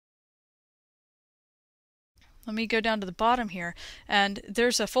let me go down to the bottom here, and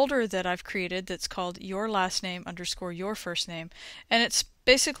there's a folder that I've created that's called your last name underscore your first name, and it's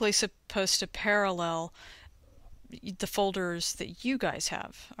basically supposed to parallel the folders that you guys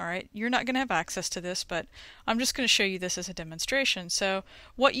have. Alright, you're not going to have access to this, but I'm just going to show you this as a demonstration. So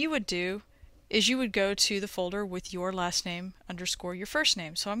what you would do is you would go to the folder with your last name underscore your first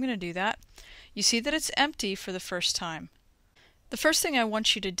name. So I'm going to do that. You see that it's empty for the first time. The first thing I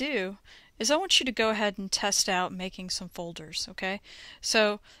want you to do is I want you to go ahead and test out making some folders, okay?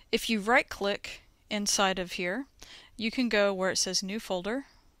 So if you right click inside of here, you can go where it says new folder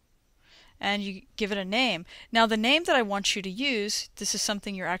and you give it a name. Now the name that I want you to use, this is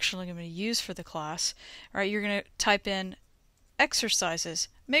something you're actually going to use for the class. Alright, you're going to type in exercises.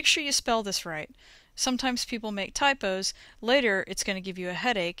 Make sure you spell this right. Sometimes people make typos. Later it's going to give you a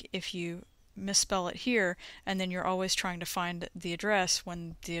headache if you misspell it here, and then you're always trying to find the address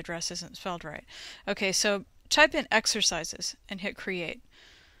when the address isn't spelled right. Okay, so type in exercises and hit create.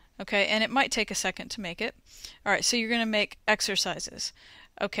 Okay, and it might take a second to make it. Alright, so you're going to make exercises.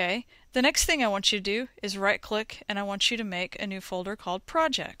 Okay, the next thing I want you to do is right click and I want you to make a new folder called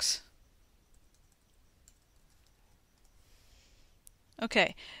projects.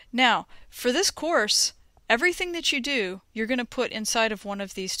 Okay, now for this course, everything that you do, you're going to put inside of one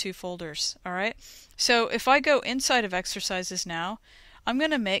of these two folders, alright? So if I go inside of exercises now, I'm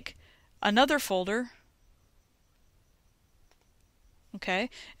going to make another folder, okay,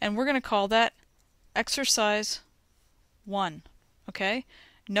 and we're going to call that exercise 1, okay?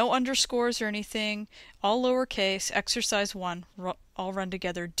 No underscores or anything, all lowercase, exercise 1, all run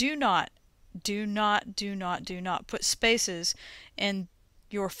together. Do not put spaces in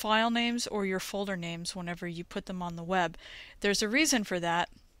your file names or your folder names whenever you put them on the web. There's a reason for that,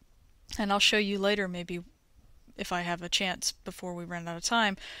 and I'll show you later, maybe if I have a chance before we run out of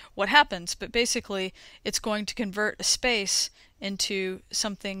time, what happens. But basically it's going to convert a space into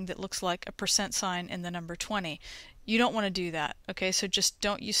something that looks like a percent sign in the number 20. You don't want to do that, okay? So just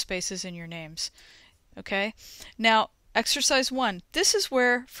don't use spaces in your names, okay? Now exercise 1, this is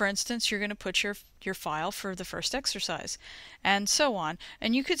where, for instance, you're going to put your file for the first exercise, and so on.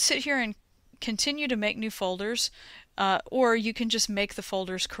 And you could sit here and continue to make new folders, or you can just make the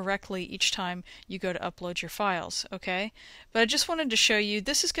folders correctly each time you go to upload your files, okay? But I just wanted to show you,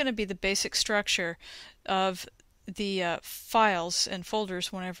 this is going to be the basic structure of the files and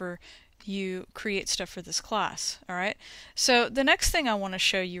folders whenever you create stuff for this class. Alright, so the next thing I want to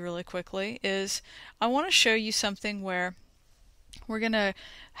show you really quickly is I want to show you something where we're going to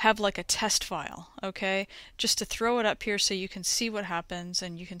have like a test file, okay, just to throw it up here so you can see what happens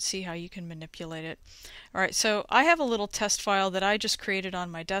and you can see how you can manipulate it. Alright, so I have a little test file that I just created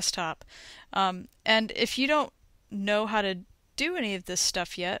on my desktop, and if you don't know how to do any of this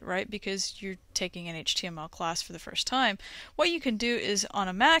stuff yet, right, because you're taking an HTML class for the first time, what you can do is on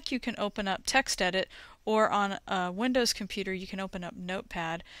a Mac you can open up TextEdit, or on a Windows computer you can open up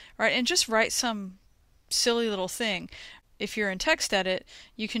Notepad, right, and just write some silly little thing. If you're in TextEdit,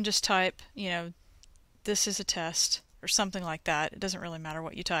 you can just type, you know, this is a test, or something like that. It doesn't really matter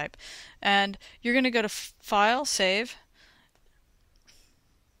what you type. And you're going to go to File, Save,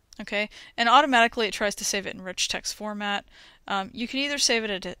 okay, and automatically it tries to save it in rich text format. You can either save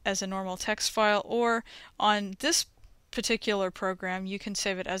it as a normal text file, or on this particular program you can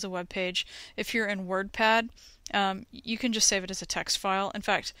save it as a web page. If you're in WordPad, you can just save it as a text file. In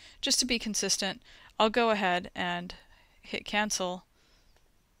fact, just to be consistent, I'll go ahead and hit cancel,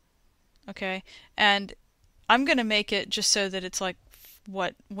 okay, and I'm going to make it just so that it's like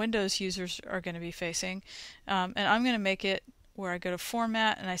what Windows users are going to be facing, and I'm going to make it where I go to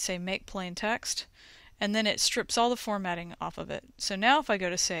format and I say make plain text, and then it strips all the formatting off of it. So now if I go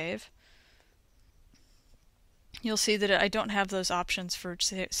to save, you'll see that I don't have those options for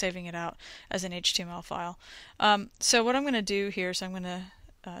saving it out as an HTML file. So what I'm going to do here is I'm going to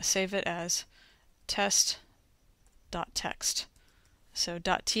save it as test.txt, so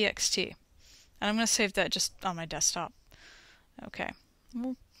 .txt, and I'm going to save that just on my desktop. Okay,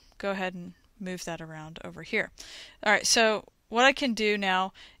 we'll go ahead and move that around over here. Alright, so what I can do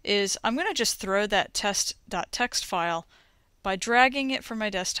now is I'm going to just throw that test.txt file by dragging it from my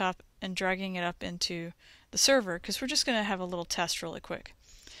desktop and dragging it up into the server, because we're just going to have a little test really quick.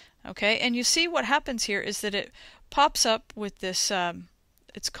 Okay, and you see what happens here is that it pops up with this,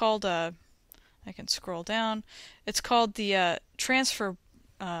 it's called, I can scroll down, it's called the transfer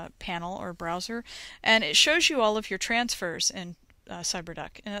panel or browser, and it shows you all of your transfers in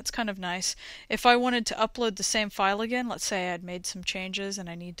Cyberduck, and that's kind of nice. If I wanted to upload the same file again, let's say I had made some changes and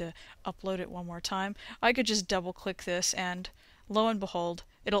I need to upload it one more time, I could just double click this and lo and behold,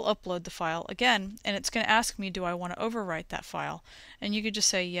 it'll upload the file again, and it's going to ask me, do I want to overwrite that file? And you could just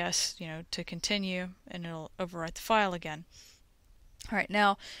say yes, to continue, and it'll overwrite the file again. All right,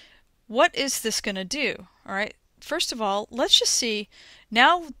 now what is this going to do? All right, first of all, let's just see,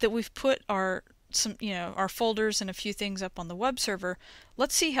 now that we've put our folders and a few things up on the web server,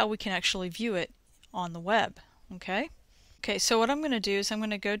 let's see how we can actually view it on the web. Okay, so what I'm going to do is I'm going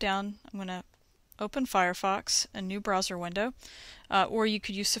to go down, I'm going to open Firefox, a new browser window, or you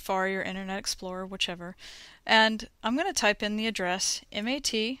could use Safari or Internet Explorer, whichever, and I'm going to type in the address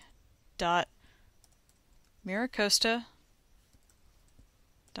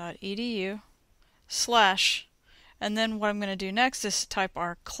mat.miracosta.edu/ and then what I'm going to do next is type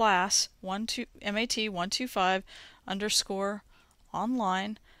our class mat125 underscore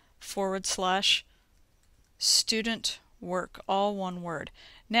online / student work, all one word.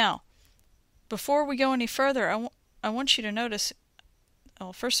 Now, before we go any further, I want you to notice,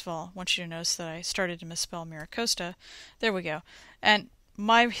 well, first of all, I want you to notice that I started to misspell Miracosta. There we go. And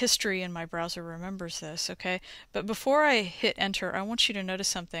my history in my browser remembers this, okay? But before I hit enter, I want you to notice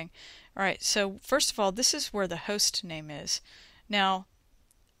something. All right, so first of all, this is where the host name is. Now,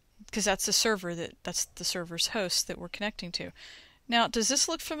 because that's the server, that's the server's host that we're connecting to. Now, does this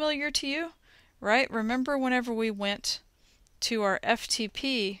look familiar to you? Right? Remember whenever we went to our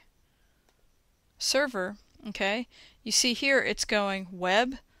FTP server, okay, you see here it's going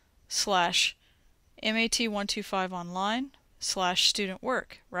web / mat125 online / student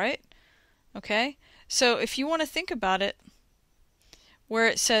work, right? Okay, so if you want to think about it, where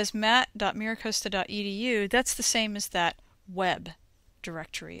it says mat.miracosta.edu, that's the same as that web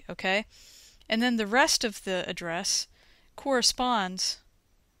directory, okay? And then the rest of the address corresponds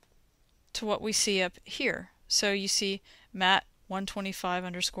to what we see up here. So you see mat125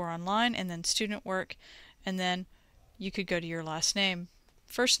 underscore online, and then student work, and then you could go to your last name,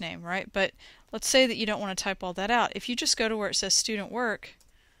 first name, right? But let's say that you don't want to type all that out. If you just go to where it says student work,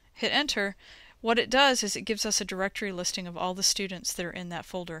 hit enter, what it does is it gives us a directory listing of all the students that are in that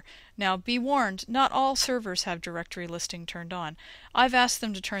folder. Now be warned, not all servers have directory listing turned on. I've asked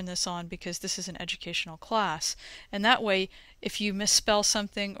them to turn this on because this is an educational class, and that way if you misspell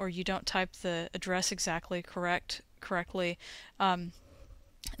something or you don't type the address exactly correctly,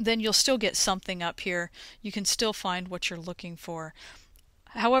 then you'll still get something up here. You can still find what you're looking for.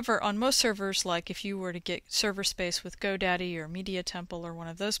 However, on most servers, like if you were to get server space with GoDaddy or Media Temple or one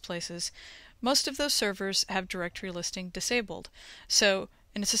of those places, most of those servers have directory listing disabled. So,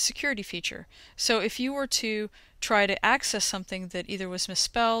 and it's a security feature. So if you were to try to access something that either was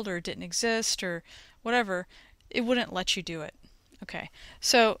misspelled or didn't exist or whatever, it wouldn't let you do it. Okay,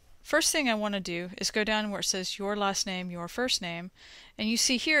 so first thing I want to do is go down where it says your last name, your first name, and you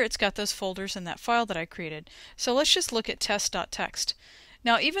see here it's got those folders in that file that I created. So let's just look at test.txt.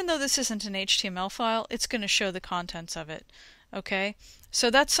 Now, even though this isn't an HTML file, it's going to show the contents of it. Okay, so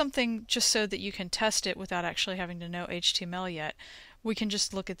that's something just so that you can test it without actually having to know HTML yet. We can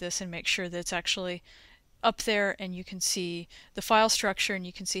just look at this and make sure that it's actually up there, and you can see the file structure and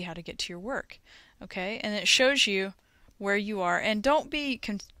you can see how to get to your work. Okay, and it shows you where you are, and don't be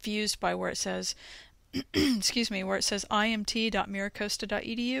confused by where it says excuse me, where it says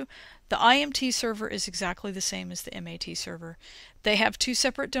imt.miracosta.edu. The IMT server is exactly the same as the MAT server. They have two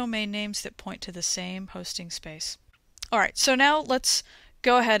separate domain names that point to the same hosting space. Alright, so now let's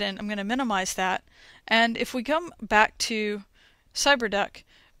go ahead and I'm going to minimize that. And if we come back to Cyberduck,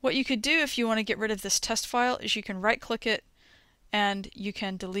 what you could do if you want to get rid of this test file is you can right click it and you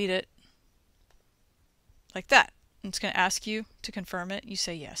can delete it like that. And it's going to ask you to confirm it. You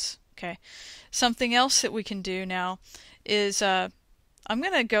say yes. Okay. Something else that we can do now is I'm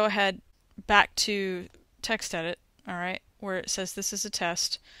going to go ahead back to TextEdit, alright, where it says this is a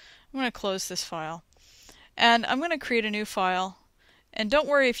test. I'm going to close this file. And I'm going to create a new file. And don't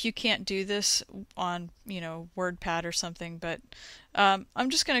worry if you can't do this on, WordPad or something, but I'm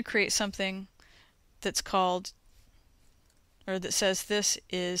just going to create something that's called, or that says this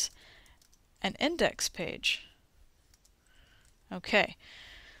is an index page. Okay.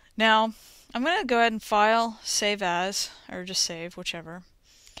 Now, I'm going to go ahead and file, save as, or just save, whichever.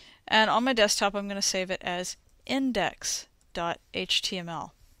 And on my desktop, I'm going to save it as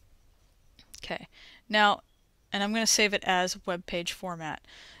index.html. Okay. Now, and I'm going to save it as web page format.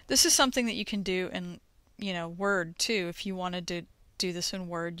 This is something that you can do in, Word too. If you wanted to do this in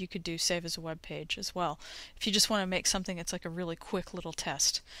Word, you could do save as a web page as well. If you just want to make something that's like a really quick little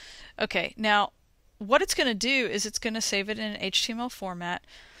test. Okay. Now, what it's going to do is it's going to save it in an HTML format.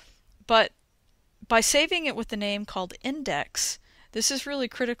 But by saving it with the name called index, this is really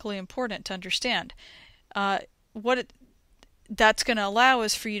critically important to understand. that's going to allow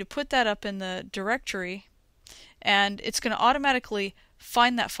is for you to put that up in the directory, and it's going to automatically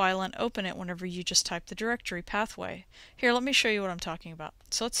find that file and open it whenever you just type the directory pathway. Here, let me show you what I'm talking about.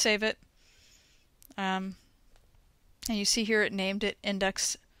 So let's save it. And you see here it named it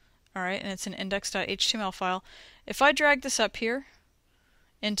index, alright, and it's an index.html file. If I drag this up here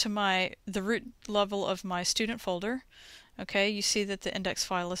into the root level of my student folder, okay, you see that the index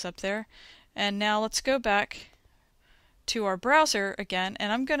file is up there. And now let's go back to our browser again,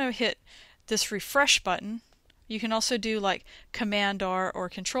 and I'm going to hit this refresh button. You can also do like Command R or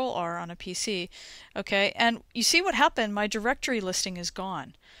Control R on a PC. Okay, and you see what happened? My directory listing is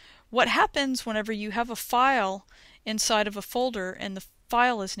gone. What happens whenever you have a file inside of a folder and the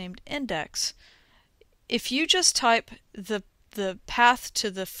file is named index? If you just type the path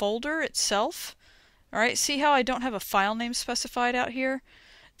to the folder itself, alright, see how I don't have a file name specified out here?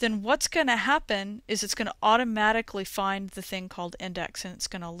 Then what's going to happen is it's going to automatically find the thing called index, and it's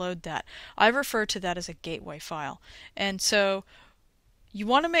going to load that. I refer to that as a gateway file. And so you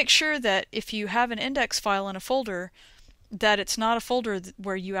want to make sure that if you have an index file in a folder, that it's not a folder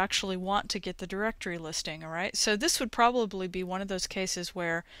where you actually want to get the directory listing, alright? So this would probably be one of those cases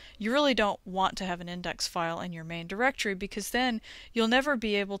where you really don't want to have an index file in your main directory, because then you'll never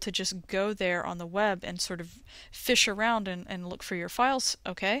be able to just go there on the web and sort of fish around and look for your files,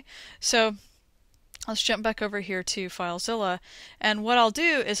 okay? So let's jump back over here to FileZilla, and what I'll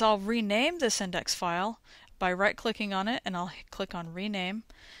do is I'll rename this index file by right-clicking on it, and I'll click on Rename.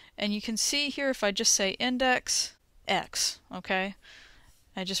 And you can see here if I just say index X, okay?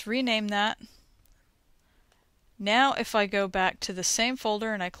 I just rename that. Now if I go back to the same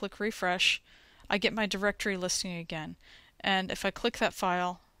folder and I click refresh, I get my directory listing again. And if I click that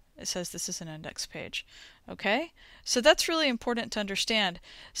file, it says this is an index page. Okay? So that's really important to understand.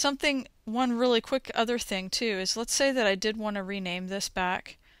 One really quick other thing too is, let's say that I did want to rename this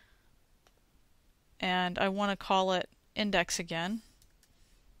back and I want to call it index again.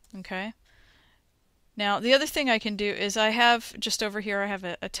 Okay? Now, the other thing I can do is I have, just over here, I have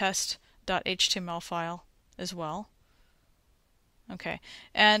a test.html file as well. Okay,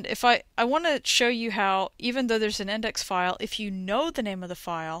 and if I want to show you how, even though there's an index file, if you know the name of the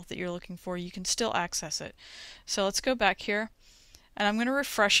file that you're looking for, you can still access it. So let's go back here, and I'm going to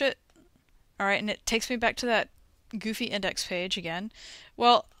refresh it. Alright, and it takes me back to that goofy index page again.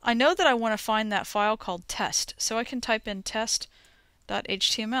 Well, I know that I want to find that file called test, so I can type in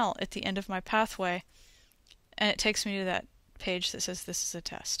test.html at the end of my pathway, and it takes me to that page that says this is a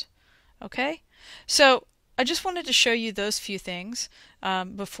test. Okay? So I just wanted to show you those few things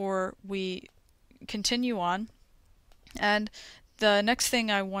before we continue on. And the next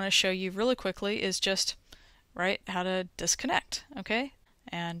thing I want to show you really quickly is just how to disconnect. Okay?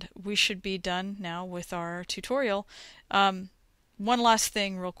 And we should be done now with our tutorial. One last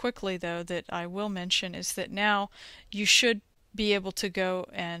thing real quickly though that I will mention is that now you should be able to go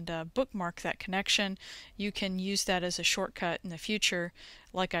and bookmark that connection. You can use that as a shortcut in the future,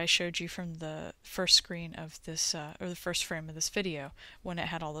 like I showed you from the first screen of this, or the first frame of this video, when it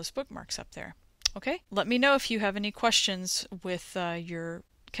had all those bookmarks up there. Okay? Let me know if you have any questions with your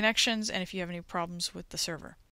connections and if you have any problems with the server.